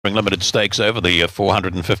Limited stakes over the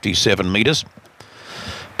 457 metres.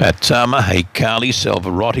 Pat Tama, AGRC,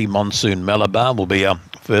 Salvarotti, Monsoon Malabar will be our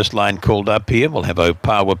first line called up here. We'll have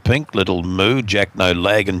Opawa Pink, Little Moo, Jack No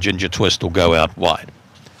Lag and Ginger Twist will go out wide.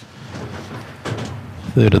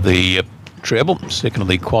 Third of the treble, second of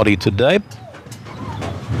the quaddie today.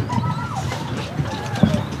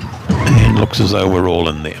 And looks as though we're all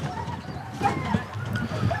in there.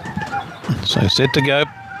 So set to go.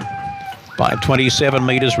 527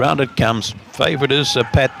 metres round it comes. Favourite is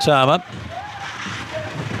Pat Tama.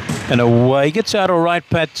 And away gets out all right,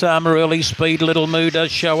 Pat Tama. Early speed, Little Moo does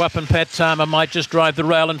show up, and Pat Tama might just drive the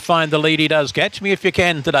rail and find the lead. He does. Catch me if you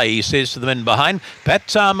can today, he says to them in behind. Pat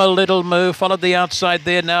Tama, Little Moo, followed the outside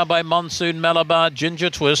there now by Monsoon Malabar, Ginger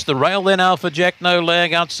Twist. The rail then Alpha Jack No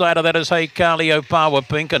Lag. Outside of that is AGRC, Opawa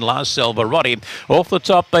Pink, and last Salvarotti. Off the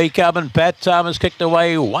top, they come, and Pat Tama's kicked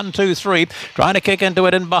away 1, 2, 3. Trying to kick into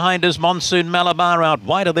it in behind is Monsoon Malabar. Out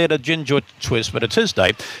wider there to Ginger Twist, but it's his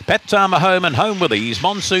day. Pat Tama home and home with ease.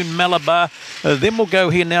 Monsoon Malabar. Then we'll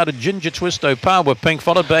go here now to Ginger Twist, Opawa Pink,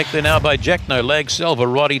 followed back there now by Jack No Lag,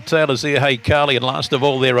 Salvarotti, Taylor's there, AGRC, and last of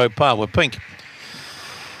all there, Opawa Pink.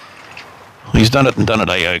 He's done it and done it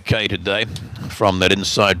A-OK today. From that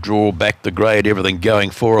inside draw, back the grade, everything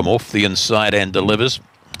going for him, off the inside and delivers.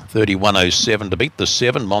 31.07 to beat the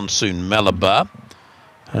 7, Monsoon Malabar.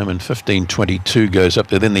 Home in 15.22 goes up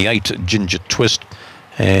there. Then the 8, Ginger Twist.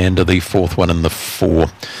 And the fourth one in the 4.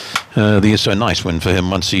 There's a nice win for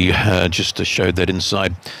him once he just showed that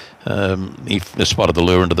inside. He spotted the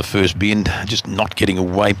lure into the first bend, just not getting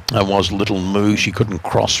away. Was Little Moo. She couldn't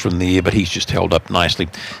cross from there, but he's just held up nicely.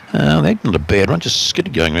 That's not a bad run, just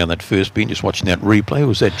skidded going around that first bend, just watching that replay. It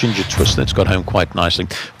was that Ginger Twist that's got home quite nicely.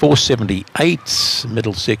 478,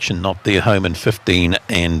 middle section not there, home in 15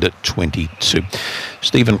 and 22.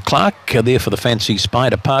 Stephen Clark there for the Fancy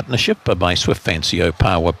Spider partnership by Swift Fancy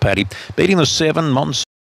Opawa Paddy. Beating the 7, Monsoon.